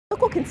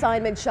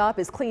consignment shop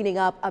is cleaning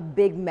up a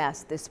big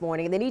mess this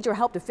morning, and they need your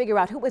help to figure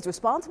out who is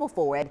responsible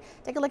for it.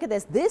 Take a look at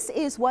this. This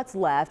is what's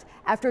left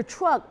after a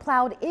truck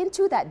plowed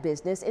into that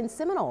business in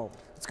Seminole.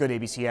 Let's go to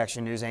ABC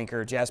Action News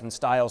anchor Jasmine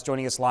Stiles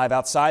joining us live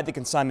outside the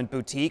consignment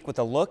boutique with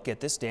a look at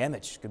this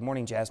damage. Good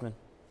morning, Jasmine.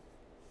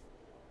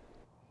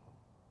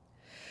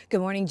 Good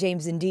morning,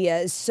 James and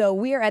Diaz. So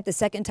we are at the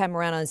second time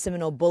around on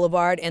Seminole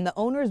Boulevard, and the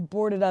owners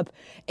boarded up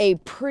a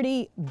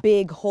pretty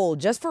big hole.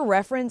 Just for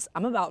reference,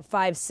 I'm about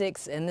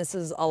 5'6", and this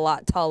is a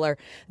lot taller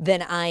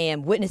than I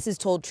am. Witnesses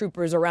told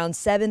troopers around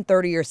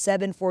 7:30 or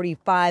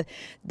 7:45.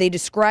 They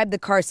described the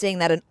car saying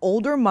that an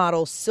older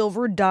model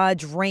silver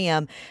Dodge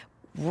Ram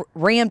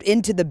rammed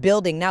into the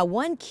building. Now,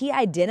 one key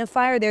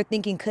identifier they're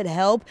thinking could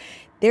help: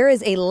 there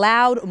is a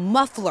loud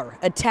muffler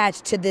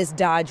attached to this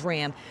Dodge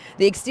Ram.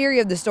 The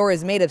exterior of the store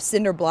is made of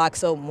cinder blocks,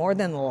 so more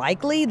than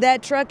likely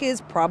that truck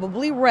is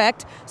probably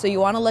wrecked. So you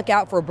want to look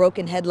out for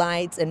broken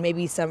headlights and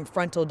maybe some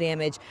frontal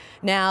damage.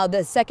 Now,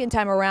 the second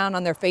time around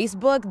on their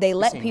Facebook, they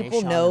let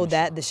people know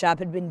that the shop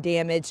had been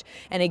damaged.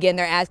 And again,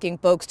 they're asking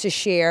folks to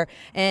share.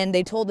 And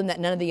they told them that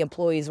none of the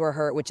employees were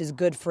hurt, which is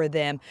good for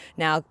them.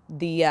 Now,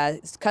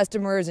 the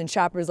customers and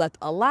shoppers left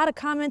a lot of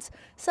comments,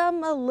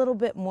 some a little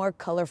bit more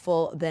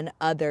colorful than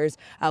others.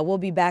 We'll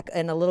be back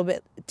in a little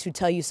bit to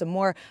tell you some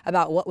more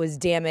about what was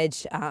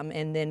damaged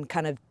and then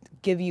kind of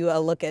give you a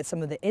look at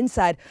some of the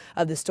inside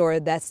of the store.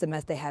 That's the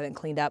mess they haven't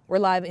cleaned up. We're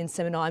live in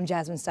Seminole. I'm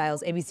Jasmine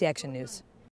Stiles, ABC Action News.